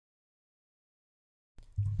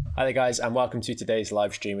Hi there guys, and welcome to today's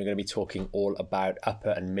live stream. We're going to be talking all about upper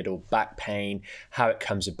and middle back pain, how it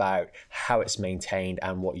comes about, how it's maintained,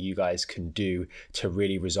 and what you guys can do to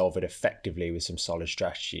really resolve it effectively with some solid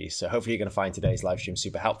strategies. So hopefully you're going to find today's live stream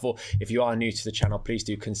super helpful. If you are new to the channel, please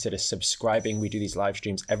do consider subscribing. We do these live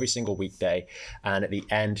streams every single weekday, and at the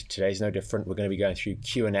end, today's no different. We're going to be going through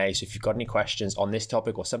Q&A. So if you've got any questions on this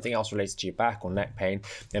topic or something else related to your back or neck pain,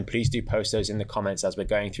 then please do post those in the comments as we're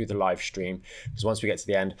going through the live stream, because once we get to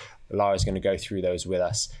the end, Lara's going to go through those with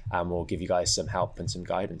us and we'll give you guys some help and some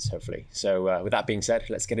guidance, hopefully. So with that being said,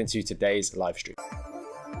 let's get into today's live stream.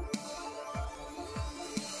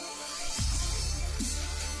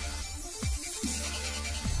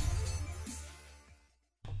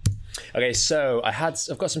 Okay, so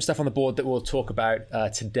I've got some stuff on the board that we'll talk about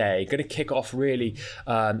today. Going to kick off really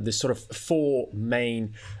the sort of four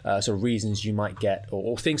main sort of reasons you might get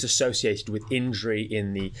or things associated with injury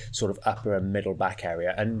in the sort of upper and middle back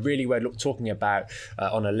area. And really we're talking about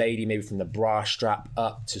on a lady, maybe from the bra strap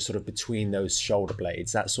up to sort of between those shoulder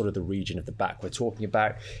blades. That's sort of the region of the back we're talking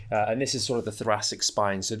about. And this is sort of the thoracic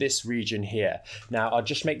spine. So this region here. Now I'll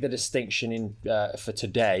just make the distinction for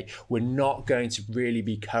today. We're not going to really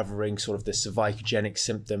be covering sort of the cervicogenic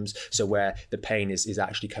symptoms, so where the pain is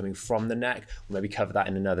actually coming from the neck. We'll maybe cover that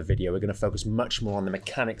in another video. We're going to focus much more on the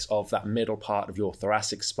mechanics of that middle part of your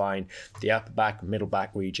thoracic spine, the upper back, middle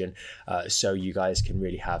back region, so you guys can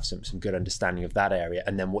really have some good understanding of that area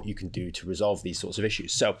and then what you can do to resolve these sorts of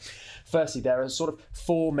issues. So firstly, there are sort of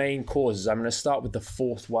four main causes. I'm going to start with the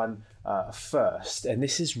fourth one first, and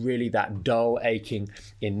this is really that dull aching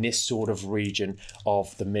in this sort of region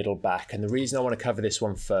of the middle back. And the reason I want to cover this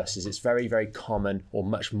one first is it's very, very common, or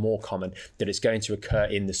much more common, that it's going to occur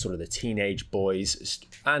in the sort of the teenage boys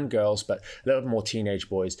and girls, but a little more teenage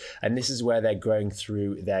boys. And this is where they're going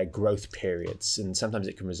through their growth periods, and sometimes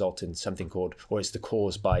it can result in something called, or it's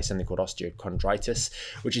caused by something called osteochondritis,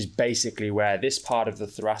 which is basically where this part of the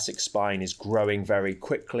thoracic spine is growing very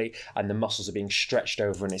quickly and the muscles are being stretched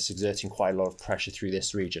over and it's exerting quite a lot of pressure through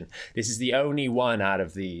this region. This is the only one out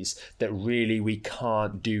of these that really we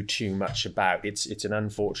can't do too much about. It's an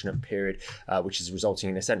unfortunate period which is resulting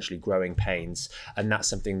in essentially growing pains, and that's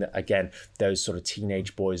something that, again, those sort of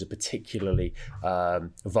teenage boys are particularly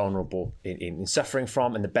vulnerable in suffering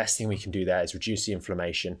from. And the best thing we can do there is reduce the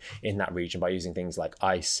inflammation in that region by using things like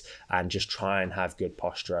ice and just try and have good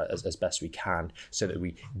posture as best we can, so that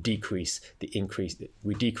we decrease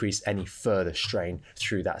any further strain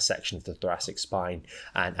through that section of the thoracic spine,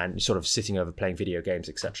 and sort of sitting over playing video games,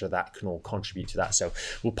 etc. That can all contribute to that. So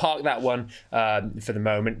we'll park that one for the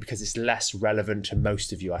moment because it's less relevant to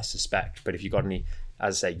most of you, I suspect. But if you've got any,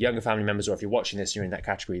 as I say, younger family members, or if you're watching this and you're in that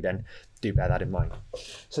category, then do bear that in mind.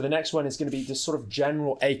 So the next one is going to be just sort of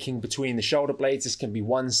general aching between the shoulder blades. This can be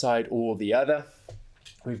one side or the other.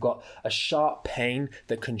 We've got a sharp pain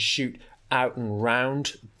that can shoot out and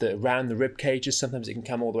round the rib cages. Sometimes it can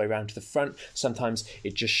come all the way around to the front. Sometimes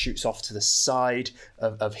it just shoots off to the side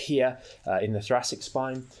of here in the thoracic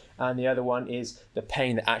spine. And the other one is the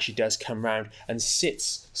pain that actually does come round and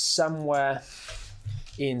sits somewhere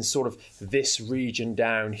in sort of this region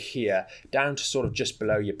down here, down to sort of just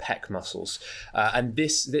below your pec muscles. And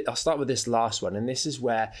I'll start with this last one. And this is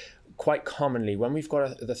where quite commonly, when we've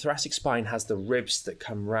got the thoracic spine has the ribs that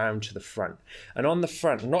come round to the front. And on the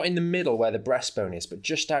front, not in the middle where the breastbone is, but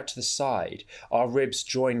just out to the side, our ribs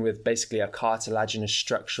join with basically a cartilaginous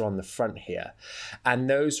structure on the front here. And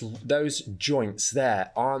those joints there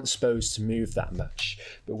aren't supposed to move that much.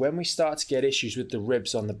 But when we start to get issues with the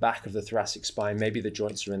ribs on the back of the thoracic spine, maybe the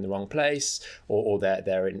joints are in the wrong place, or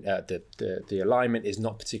they're in the alignment is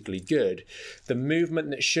not particularly good, the movement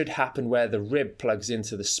that should happen where the rib plugs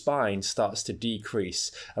into the spine starts to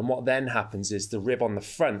decrease, and what then happens is the rib on the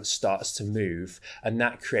front starts to move, and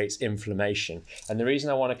that creates inflammation. And the reason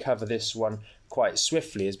I want to cover this one quite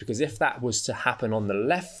swiftly is because if that was to happen on the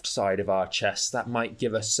left side of our chest, that might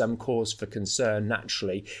give us some cause for concern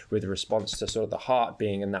naturally with response to sort of the heart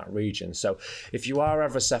being in that region. So if you are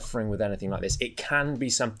ever suffering with anything like this, it can be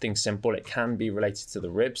something simple. It can be related to the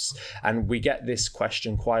ribs, and we get this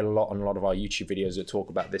question quite a lot on a lot of our YouTube videos that talk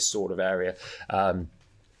about this sort of area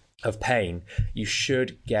of pain. You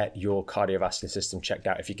should get your cardiovascular system checked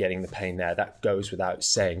out if you're getting the pain there. That goes without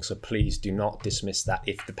saying. So please do not dismiss that.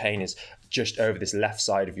 If the pain is just over this left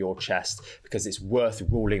side of your chest, because it's worth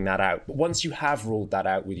ruling that out. But once you have ruled that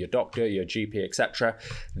out with your doctor, your GP, etc.,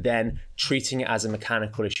 then treating it as a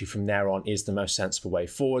mechanical issue from there on is the most sensible way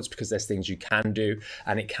forwards, because there's things you can do,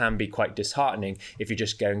 and it can be quite disheartening if you're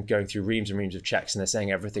just going through reams and reams of checks and they're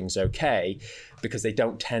saying everything's okay, because they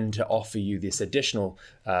don't tend to offer you this additional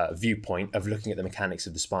viewpoint of looking at the mechanics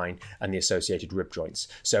of the spine and the associated rib joints.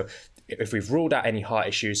 So if we've ruled out any heart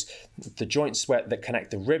issues, the joints that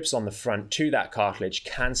connect the ribs on the front to that cartilage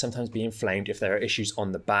can sometimes be inflamed if there are issues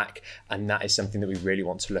on the back, and that is something that we really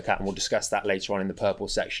want to look at, and we'll discuss that later on in the purple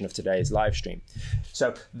section of today's live stream.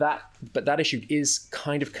 So that issue is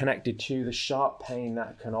kind of connected to the sharp pain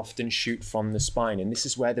that can often shoot from the spine, and this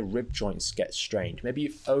is where the rib joints get strained. Maybe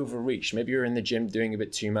you've overreached, maybe you're in the gym doing a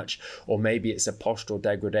bit too much, or maybe it's a postural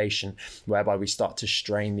degradation whereby we start to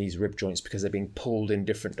strain these rib joints because they're being pulled in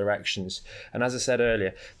different directions. And as I said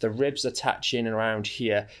earlier, the ribs attach in and around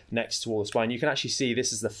here next to all the spine. You can actually see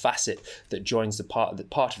this is the facet that joins the part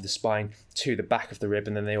of the spine to the back of the rib,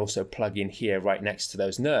 and then they also plug in here right next to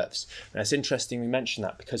those nerves. And it's interesting we mention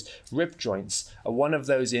that, because rib joints are one of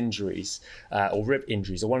those injuries, or rib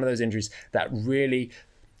injuries are one of those injuries that really,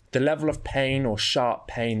 the level of pain or sharp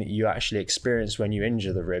pain that you actually experience when you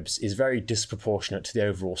injure the ribs is very disproportionate to the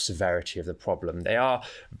overall severity of the problem. They are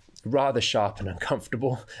rather sharp and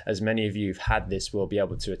uncomfortable, as many of you who've had this will be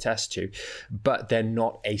able to attest to, but they're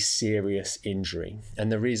not a serious injury.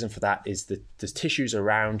 And the reason for that is that the tissues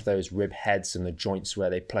around those rib heads and the joints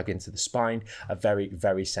where they plug into the spine are very,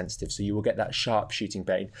 very sensitive. So you will get that sharp shooting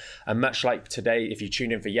pain. And much like today, if you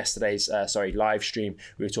tuned in for yesterday's live stream,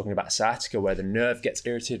 we were talking about sciatica, where the nerve gets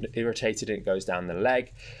irritated and it goes down the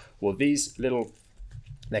leg. Well, these little,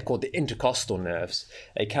 they're called the intercostal nerves.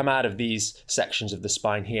 They come out of these sections of the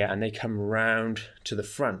spine here, and they come round to the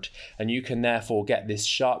front. And you can therefore get this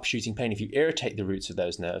sharp shooting pain. If you irritate the roots of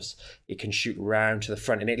those nerves, it can shoot round to the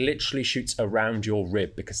front, and it literally shoots around your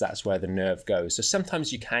rib because that's where the nerve goes. So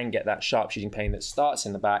sometimes you can get that sharp shooting pain that starts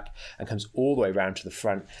in the back and comes all the way round to the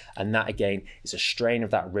front. And that again is a strain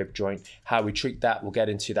of that rib joint. How we treat that, we'll get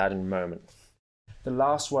into that in a moment. The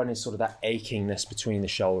last one is sort of that achingness between the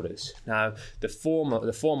shoulders. Now, the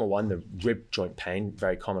former one, the rib joint pain,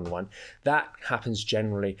 very common one, that happens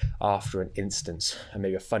generally after an instance and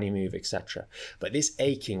maybe a funny move, etc. But this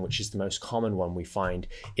aching, which is the most common one we find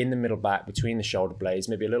in the middle back between the shoulder blades,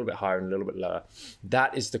 maybe a little bit higher and a little bit lower,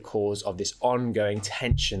 that is the cause of this ongoing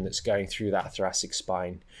tension that's going through that thoracic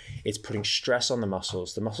spine. It's putting stress on the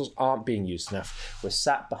muscles. The muscles aren't being used enough. We're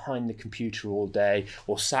sat behind the computer all day,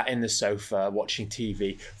 or sat in the sofa watching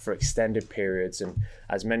TV for extended periods, and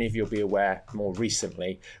as many of you will be aware, more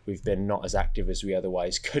recently we've been not as active as we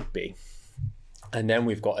otherwise could be. And then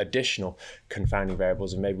we've got additional confounding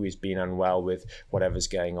variables, and maybe we've been unwell with whatever's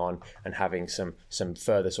going on and having some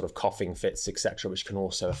further sort of coughing fits, etc., which can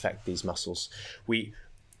also affect these muscles. We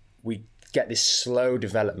get this slow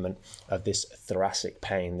development of this thoracic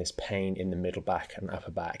pain, this pain in the middle back and upper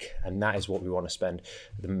back. And that is what we want to spend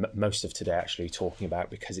most of today actually talking about,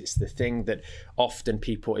 because it's the thing that often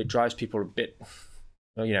it drives people a bit,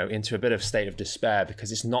 into a bit of state of despair,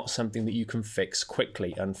 because it's not something that you can fix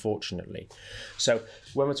quickly, unfortunately. So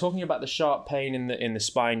when we're talking about the sharp pain in the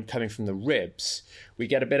spine coming from the ribs, we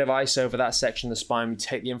get a bit of ice over that section of the spine. We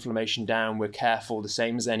take the inflammation down. We're careful, the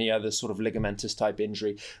same as any other sort of ligamentous type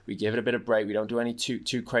injury. We give it a bit of break. We don't do any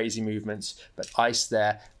too crazy movements, but ice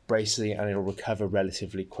there, bracing, and it'll recover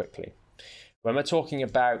relatively quickly. When we're talking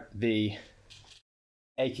about the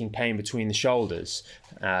aching pain between the shoulders,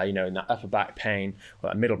 in that upper back pain or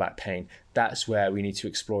that middle back pain, that's where we need to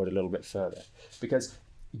explore it a little bit further, because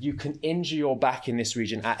you can injure your back in this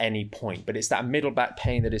region at any point, but it's that middle back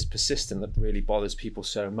pain that is persistent that really bothers people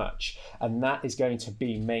so much, and that is going to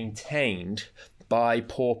be maintained by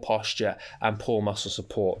poor posture and poor muscle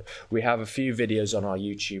support. We have a few videos on our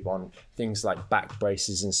YouTube on things like back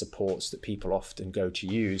braces and supports that people often go to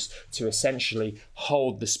use to essentially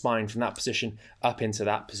hold the spine from that position up into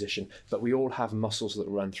that position. But we all have muscles that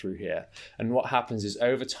run through here. And what happens is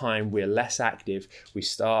over time, we're less active. We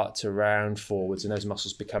start to round forwards and those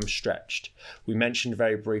muscles become stretched. We mentioned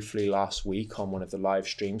very briefly last week on one of the live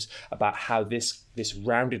streams about how this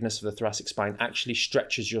roundedness of the thoracic spine actually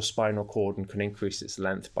stretches your spinal cord and can increase its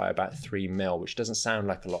length by about 3 mil, which doesn't sound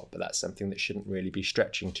like a lot, but that's something that shouldn't really be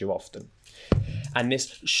stretching too often. And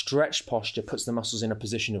this stretched posture puts the muscles in a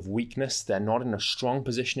position of weakness. They're not in a strong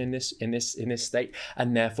position in this state,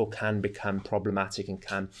 and therefore can become problematic and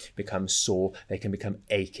can become sore. They can become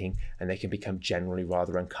aching, and they can become generally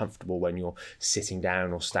rather uncomfortable when you're sitting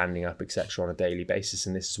down or standing up, etc., on a daily basis.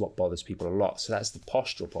 And this is what bothers people a lot. So that's the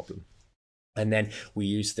postural problem. And then we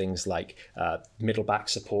use things like middle back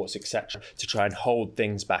supports, etc., to try and hold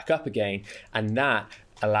things back up again. And that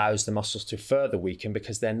allows the muscles to further weaken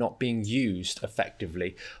because they're not being used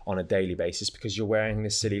effectively on a daily basis because you're wearing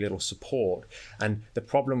this silly little support. And the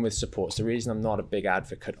problem with supports, the reason I'm not a big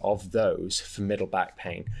advocate of those for middle back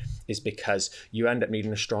pain, is because you end up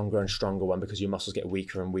needing a stronger and stronger one because your muscles get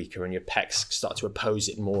weaker and weaker and your pecs start to oppose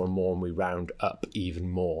it more and more, and we round up even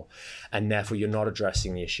more. And therefore you're not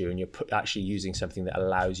addressing the issue, and you're actually using something that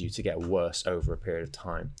allows you to get worse over a period of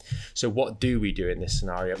time. So what do we do in this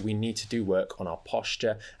scenario? We need to do work on our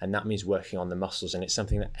posture, and that means working on the muscles. And it's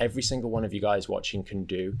something that every single one of you guys watching can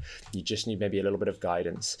do. You just need maybe a little bit of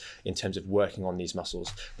guidance in terms of working on these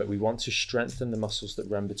muscles. But we want to strengthen the muscles that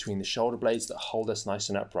run between the shoulder blades that hold us nice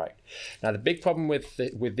and upright. Now, the big problem with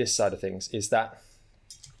this side of things is that,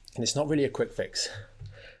 and it's not really a quick fix.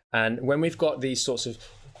 And when we've got these sorts of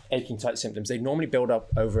aching tight symptoms, they normally build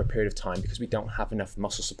up over a period of time because we don't have enough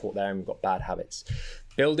muscle support there and we've got bad habits.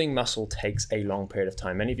 Building muscle takes a long period of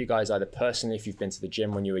time. Many of you guys, either personally, if you've been to the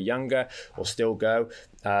gym when you were younger or still go,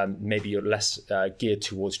 maybe you're less geared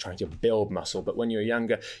towards trying to build muscle. But when you're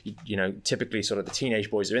younger, you know, typically sort of the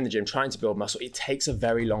teenage boys are in the gym trying to build muscle. It takes a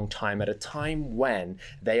very long time at a time when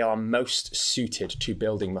they are most suited to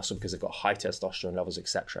building muscle because they've got high testosterone levels,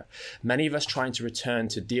 etc. Many of us trying to return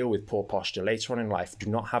to deal with poor posture later on in life do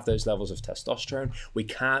not have those levels of testosterone. We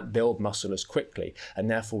can't build muscle as quickly,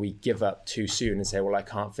 and therefore we give up too soon and say, well, I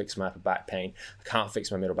can't fix my upper back pain, I can't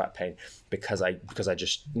fix my middle back pain because I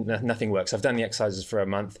just nothing works. I've done the exercises for a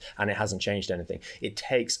month and it hasn't changed anything. It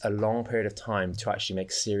takes a long period of time to actually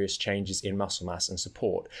make serious changes in muscle mass and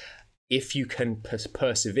support. If you can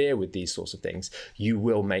persevere with these sorts of things, you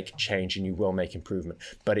will make change and you will make improvement.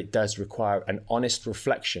 But it does require an honest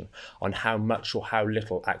reflection on how much or how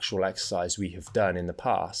little actual exercise we have done in the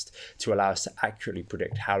past to allow us to accurately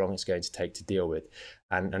predict how long it's going to take to deal with.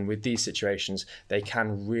 And with these situations, they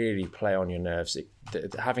can really play on your nerves.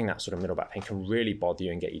 Having that sort of middle back pain can really bother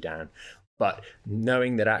you and get you down. But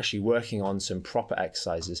knowing that actually working on some proper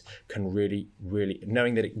exercises can really,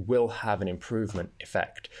 knowing that it will have an improvement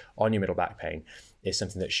effect on your middle back pain is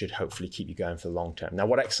something that should hopefully keep you going for the long term. Now,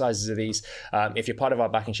 what exercises are these? If you're part of our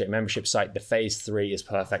Back in Shape membership site, the phase 3 is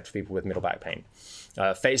perfect for people with middle back pain.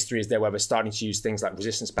 Phase 3 is there where we're starting to use things like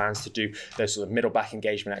resistance bands to do those sort of middle back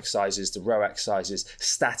engagement exercises, the row exercises,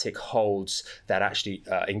 static holds that actually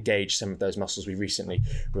engage some of those muscles. We recently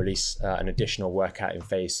released an additional workout in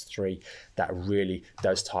phase 3 that really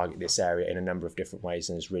does target this area in a number of different ways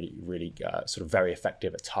and is really sort of very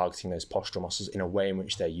effective at targeting those postural muscles in a way in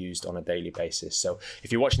which they're used on a daily basis. So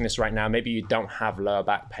if you're watching this right now, maybe you don't have lower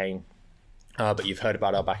back pain, but you've heard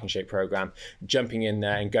about our Back in Shape program, jumping in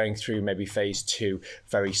there and going through maybe phase 2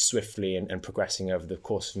 very swiftly and progressing over the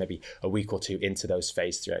course of maybe a week or two into those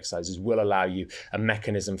phase 3 exercises will allow you a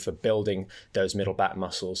mechanism for building those middle back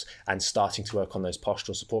muscles and starting to work on those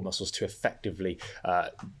postural support muscles to effectively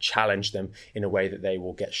challenge them in a way that they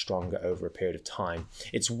will get stronger over a period of time.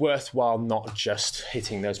 It's worthwhile not just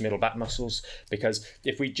hitting those middle back muscles, because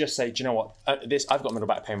if we just say, do you know what, I've got middle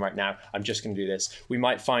back pain right now, I'm just going to do this, we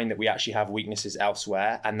might find that we actually have weaknesses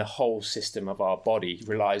elsewhere, and the whole system of our body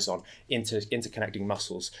relies on interconnecting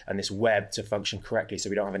muscles and this web to function correctly so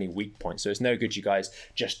we don't have any weak points. So it's no good you guys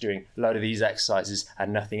just doing a load of these exercises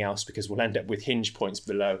and nothing else, because we'll end up with hinge points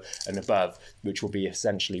below and above which will be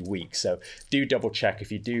essentially weak. So do double check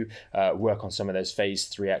if you do work on some of those phase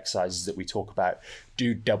 3 exercises that we talk about.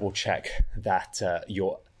 Do double check that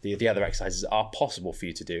the other exercises are possible for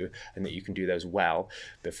you to do and that you can do those well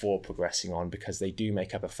before progressing on, because they do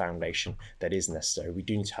make up a foundation that is necessary. We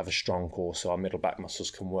do need to have a strong core so our middle back muscles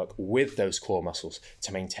can work with those core muscles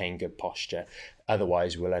to maintain good posture.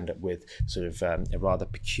 Otherwise, we'll end up with sort of a rather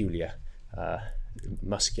peculiar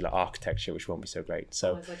muscular architecture, which won't be so great.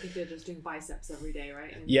 So it's like if you're just doing biceps every day,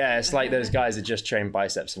 right? Yeah, it's like those guys that just train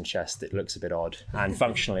biceps and chest. It looks a bit odd, and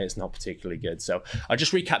functionally it's not particularly good. So I'll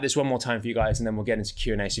just recap this one more time for you guys and then we'll get into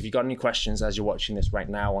Q&A. So if you've got any questions as you're watching this right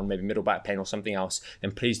now on maybe middle back pain or something else,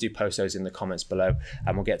 then please do post those in the comments below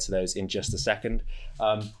and we'll get to those in just a second.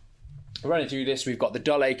 Running through this, we've got the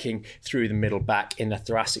dull aching through the middle back in the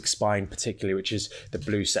thoracic spine particularly, which is the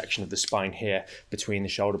blue section of the spine here between the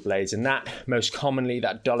shoulder blades. And that, most commonly,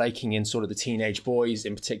 that dull aching in sort of the teenage boys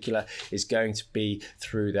in particular, is going to be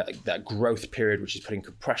through that growth period, which is putting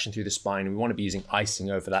compression through the spine. And we want to be using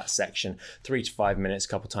icing over that section 3 to 5 minutes, a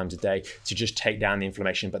couple of times a day, to just take down the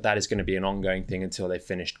inflammation. But that is going to be an ongoing thing until they've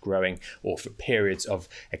finished growing or for periods of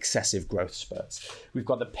excessive growth spurts. We've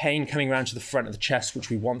got the pain coming around to the front of the chest,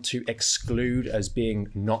 which we want to expand exclude as being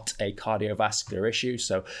not a cardiovascular issue.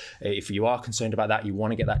 So if you are concerned about that, you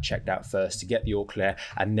want to get that checked out first to get the all clear,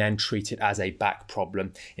 and then treat it as a back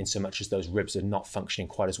problem, in so much as those ribs are not functioning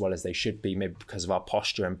quite as well as they should be, maybe because of our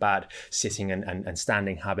posture and bad sitting and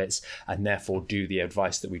standing habits, and therefore do the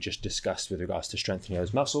advice that we just discussed with regards to strengthening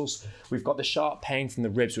those muscles. We've got the sharp pain from the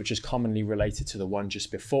ribs, which is commonly related to the one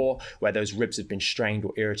just before, where those ribs have been strained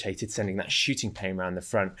or irritated, sending that shooting pain around the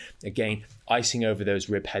front. Again, icing over those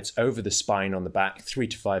rib heads, over the spine on the back, 3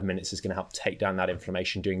 to 5 minutes is going to help take down that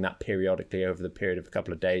inflammation. Doing that periodically over the period of a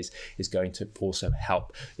couple of days is going to also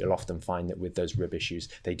help. You'll often find that with those rib issues,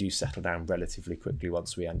 they do settle down relatively quickly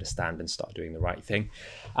once we understand and start doing the right thing.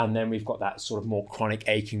 And then we've got that sort of more chronic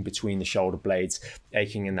aching between the shoulder blades,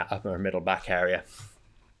 aching in that upper and middle back area.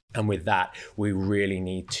 And with that, we really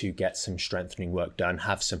need to get some strengthening work done,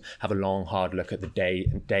 have a long, hard look at the day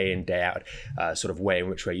in, day out sort of way in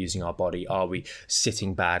which we're using our body. Are we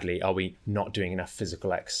sitting badly? Are we not doing enough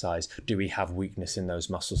physical exercise? Do we have weakness in those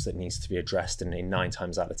muscles that needs to be addressed? And in 9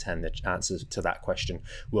 times out of 10, the answer to that question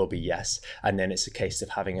will be yes. And then it's a case of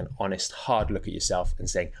having an honest, hard look at yourself and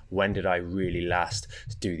saying, when did I really last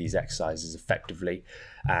do these exercises effectively?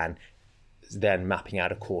 And then mapping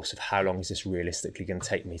out a course of how long is this realistically going to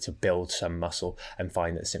take me to build some muscle and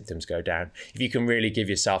find that symptoms go down. If you can really give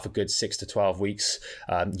yourself a good 6 to 12 weeks,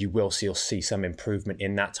 you will see some improvement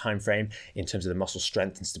in that time frame in terms of the muscle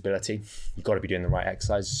strength and stability. You've got to be doing the right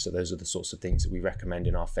exercises. So those are the sorts of things that we recommend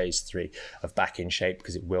in our phase 3 of back in shape,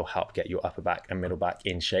 because it will help get your upper back and middle back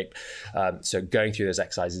in shape. So going through those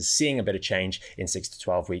exercises, seeing a bit of change in 6 to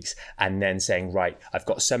 12 weeks, and then saying, right, I've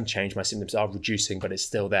got some change, my symptoms are reducing, but it's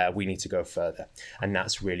still there. We need to go further. And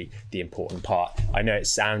that's really the important part. I know it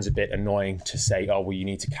sounds a bit annoying to say, oh, well, you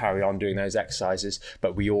need to carry on doing those exercises,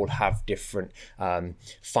 but we all have different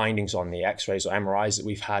findings on the x-rays or MRIs that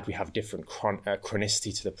we've had. We have different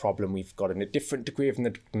chronicity to the problem. We've got a different degree of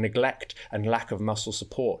neglect and lack of muscle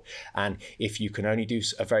support. And if you can only do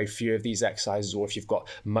a very few of these exercises, or if you've got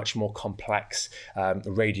much more complex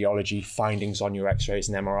radiology findings on your x-rays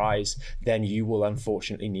and MRIs, then you will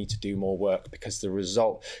unfortunately need to do more work, because the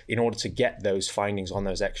result, in order to get those findings on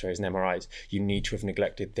those x-rays and MRIs, you need to have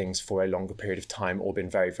neglected things for a longer period of time or been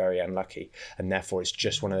very, very unlucky. And therefore, it's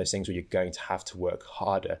just one of those things where you're going to have to work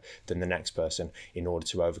harder than the next person in order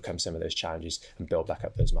to overcome some of those challenges and build back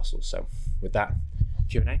up those muscles. So with that,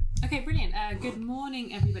 Q&A. Okay, brilliant. Good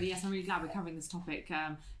morning, everybody. Yes, I'm really glad we're covering this topic,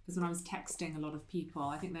 because when I was texting a lot of people,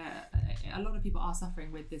 I think that a lot of people are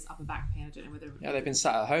suffering with this upper back pain. I don't know whether... Yeah, they've been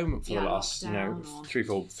sat at home for the last, three,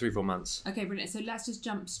 four months. Okay, brilliant. So let's just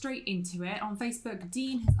jump straight into it. On Facebook,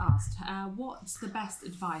 Dean has asked, what's the best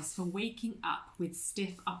advice for waking up with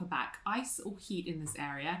stiff upper back? Ice or heat in this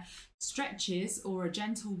area? Stretches or a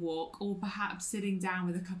gentle walk, or perhaps sitting down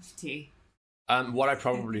with a cup of tea? What I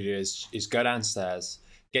probably do is go downstairs,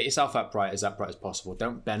 get yourself upright as possible.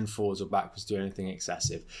 Don't bend forwards or backwards, do anything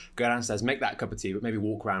excessive. Go downstairs, make that cup of tea, but maybe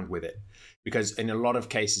walk around with it. Because in a lot of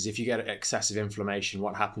cases, if you get excessive inflammation,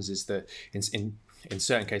 what happens is that in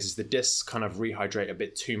certain cases, the discs kind of rehydrate a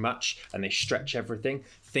bit too much and they stretch everything.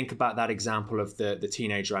 Think about that example of the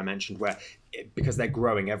teenager I mentioned, where because they're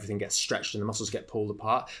growing, everything gets stretched and the muscles get pulled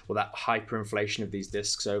apart. Well, that hyperinflation of these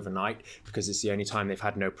discs overnight, because it's the only time they've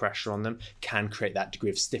had no pressure on them, can create that degree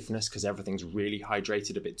of stiffness because everything's really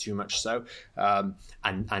hydrated a bit too much so.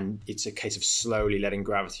 And it's a case of slowly letting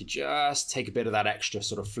gravity just take a bit of that extra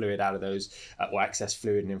sort of fluid out of those, or excess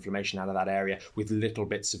fluid and inflammation out of that area with little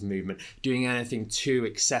bits of movement. Doing anything too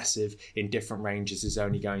excessive in different ranges is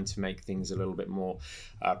only going to make things a little bit more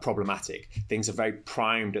problematic. Things are very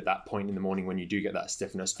primed at that point in the morning when you do get that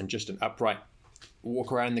stiffness, and just an upright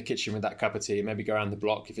walk around the kitchen with that cup of tea, maybe go around the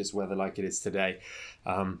block if it's weather like it is today.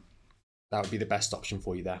 That would be the best option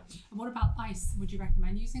for you there. And what about ice? Would you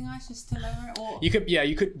recommend using ice just to lower it? Or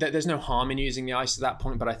you could. There's no harm in using the ice at that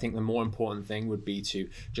point, but I think the more important thing would be to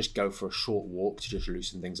just go for a short walk to just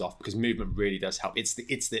loosen things off, because movement really does help. It's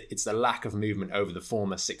the lack of movement over the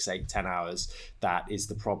former 6, 8, 10 hours that is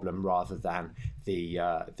the problem, rather than the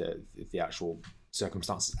actual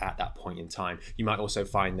circumstances at that point in time. You might also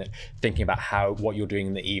find that thinking about what you're doing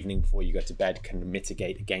in the evening before you go to bed can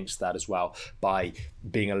mitigate against that as well, by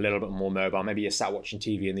being a little bit more mobile. Maybe you're sat watching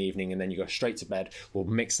TV in the evening and then you go straight to bed. We'll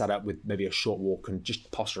mix that up with maybe a short walk and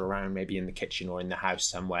just potter around maybe in the kitchen or in the house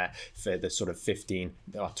somewhere for the sort of 15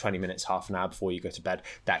 or 20 minutes, half an hour before you go to bed.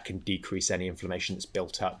 That can decrease any inflammation that's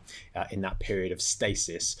built up in that period of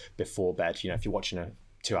stasis before bed. If you're watching a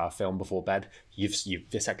 2-hour film before bed, you've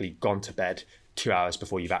basically gone to bed 2 hours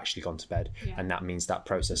before you've actually gone to bed. Yeah. And that means that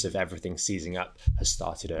process of everything seizing up has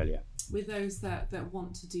started earlier. With those that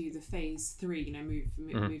want to do the phase 3,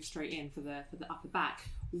 move straight in for the upper back,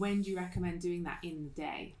 when do you recommend doing that in the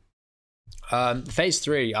day? Phase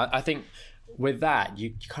 3, I think with that,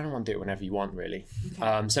 you kind of want to do it whenever you want, really.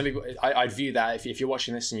 Okay. Some people, I'd view that if you're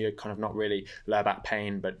watching this and you're kind of not really lower back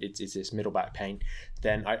pain, but it's this middle back pain,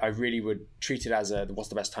 then I really would treat it as what's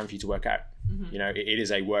the best time for you to work out. You know, it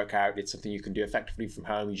is a workout. It's something you can do effectively from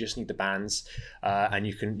home. You just need the bands, and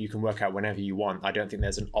you can work out whenever you want. I don't think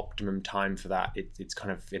there's an optimum time for that. It's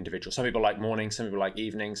kind of individual. Some people like morning, some people like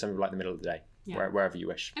evening, some people like the middle of the day, wherever you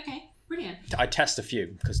wish. Okay. Brilliant. I test a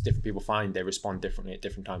few because different people find they respond differently at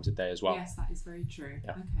different times of day as well. Yes, that is very true.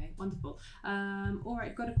 Yeah. Okay, wonderful. All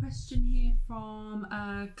right, got a question here from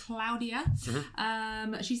Claudia.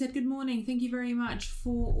 She said, good morning. Thank you very much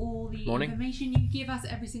for all the information you give us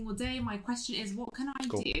every single day. My question is, what can I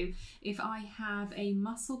do if I have a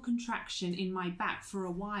muscle contraction in my back for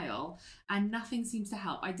a while and nothing seems to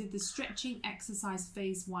help? I did the stretching exercise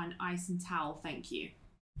phase 1, ice and towel. Thank you.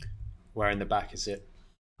 Where in the back is it?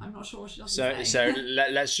 I'm not sure what she doesn't say. So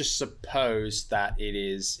let's just suppose that it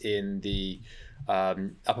is in the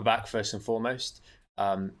upper back first and foremost.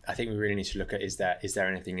 I think we really need to look at, is there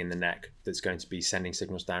anything in the neck that's going to be sending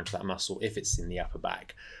signals down to that muscle if it's in the upper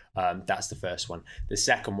back? That's the first one. The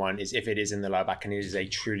second one is if it is in the lower back and it is a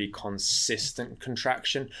truly consistent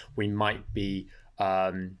contraction, we might be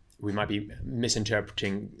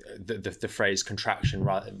misinterpreting the phrase contraction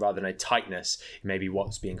rather than a tightness. It may be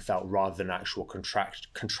what's being felt rather than actual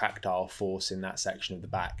contractile force in that section of the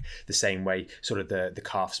back. The same way sort of the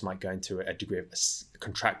calves might go into a degree of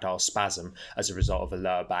contractile spasm as a result of a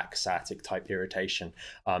lower back sciatic type irritation.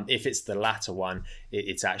 If it's the latter one,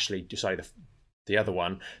 it's actually, the other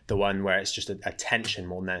one, the one where it's just a tension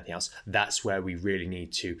more than anything else, that's where we really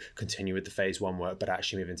need to continue with the phase 1 work, but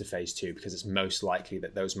actually move into phase 2, because it's most likely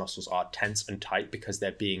that those muscles are tense and tight because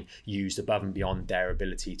they're being used above and beyond their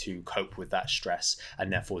ability to cope with that stress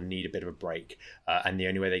and therefore need a bit of a break. And the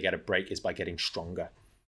only way they get a break is by getting stronger.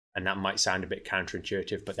 And that might sound a bit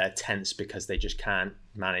counterintuitive, but they're tense because they just can't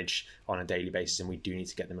manage on a daily basis, and we do need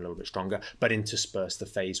to get them a little bit stronger, but intersperse the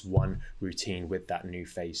phase 1 routine with that new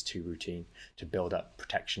phase 2 routine to build up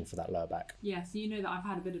protection for that lower back. Yeah, so you know that I've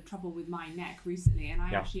had a bit of trouble with my neck recently, and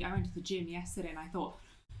I went to the gym yesterday and I thought,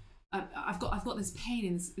 I've got this pain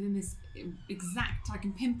in this exact, I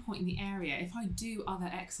can pinpoint in the area. If I do other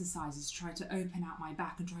exercises to try to open out my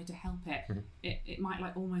back and try to help it, it might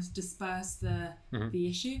like almost disperse the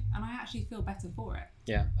issue, and I actually feel better for it.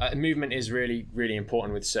 Yeah, movement is really, really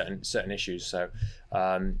important with certain issues. So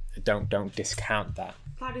don't discount that.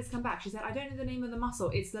 Claudia's come back. She said, I don't know the name of the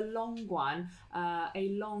muscle. It's the long one,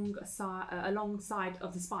 along side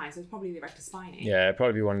of the spine. So it's probably the erector spinae. Yeah,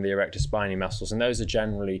 probably one of the erector spinae muscles, and those are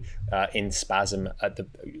generally in spasm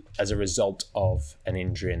as a result of an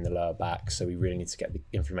injury in the lower back. So we really need to get the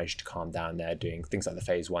inflammation to calm down there, doing things like the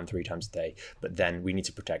phase 1 3 times a day. But then we need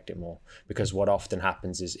to protect it more, because what often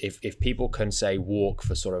happens is if people can say walk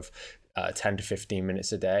for sort of 10 to 15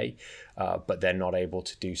 minutes a day, but they're not able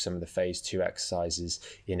to do some of the phase 2 exercises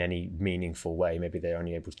in any meaningful way, maybe they're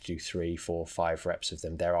only able to do 3, 4, 5 reps of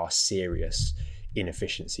them, there are serious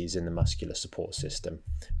inefficiencies in the muscular support system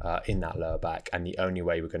in that lower back. And the only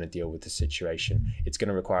way we're going to deal with the situation, it's going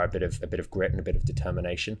to require a bit of grit and a bit of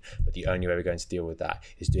determination, but the only way we're going to deal with that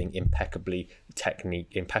is doing impeccable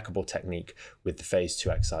technique with the phase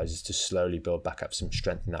 2 exercises to slowly build back up some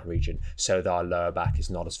strength in that region so that our lower back is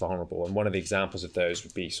not as vulnerable. And one of the examples of those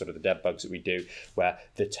would be sort of the dead bugs that we do, where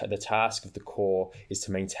the task of the core is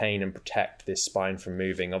to maintain and protect this spine from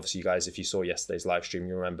moving. Obviously, you guys, if you saw yesterday's live stream,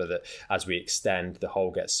 you remember that as we extend, the hole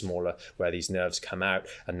gets smaller where these nerves come out,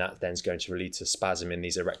 and that then is going to lead to spasm in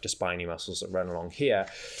these erector spinae muscles that run along here.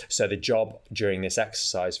 So the job during this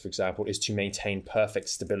exercise, for example, is to maintain perfect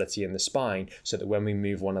stability in the spine so that when we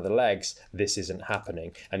move one of the legs, this isn't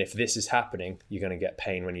happening. And if this is happening, you're going to get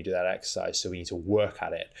pain when you do that exercise. So we need to work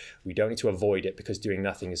at it. We don't need to avoid it, because doing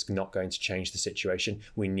nothing is not going to change the situation.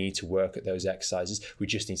 We need to work at those exercises. We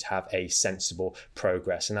just need to have a sensible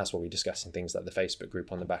progress. And that's what we discuss in things like the Facebook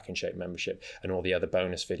group on the Back in Shape membership, and all the other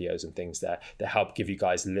bonus videos and things there that help give you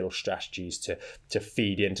guys little strategies to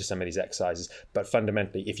feed into some of these exercises. But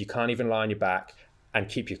fundamentally, if you can't even lie on your back and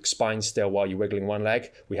keep your spine still while you're wiggling one leg,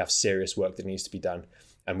 we have serious work that needs to be done.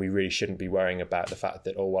 And we really shouldn't be worrying about the fact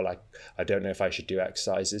that, I don't know if I should do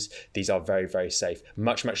exercises. These are very, very safe.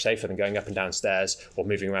 Much, much safer than going up and down stairs or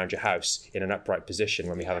moving around your house in an upright position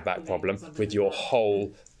when we have a back problem with your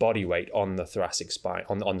whole body weight on the thoracic spine,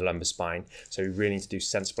 on the lumbar spine. So we really need to do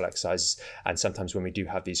sensible exercises. And sometimes when we do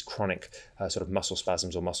have these chronic sort of muscle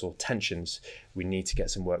spasms or muscle tensions, we need to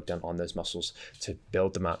get some work done on those muscles to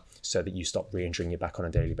build them up so that you stop re-injuring your back on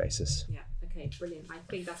a daily basis. Yeah. Okay, brilliant. I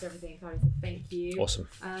think that's everything, Chloe, so thank you. Awesome.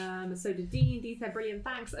 So did Dean. Dean said brilliant,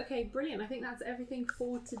 thanks. Okay, brilliant. I think that's everything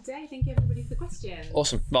for today. Thank you everybody for the questions.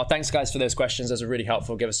 Awesome. Well, thanks guys for those questions. Those are really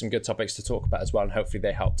helpful. Give us some good topics to talk about as well, and hopefully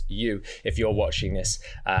they helped you if you're watching this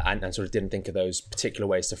and sort of didn't think of those particular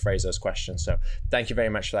ways to phrase those questions. So thank you very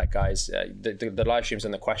much for that, guys. The live streams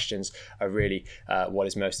and the questions are really what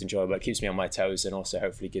is most enjoyable. It keeps me on my toes and also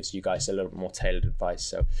hopefully gives you guys a little bit more tailored advice.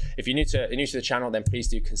 So if you're new to the channel, then please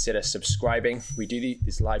do consider subscribing. We do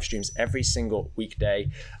these live streams every single weekday,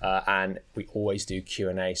 and we always do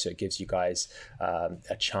Q&A, so it gives you guys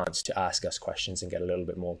a chance to ask us questions and get a little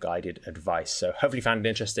bit more guided advice. So hopefully you found it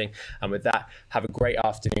interesting, and with that, have a great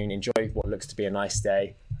afternoon. Enjoy what looks to be a nice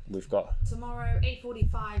day. We've got tomorrow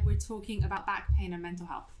 8:45 we're talking about back pain and mental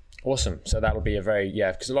health. Awesome. So that'll be a very,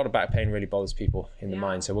 because a lot of back pain really bothers people in the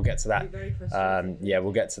mind. So we'll get to that.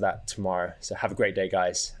 We'll get to that tomorrow. So have a great day,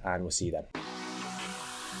 guys, and we'll see you then.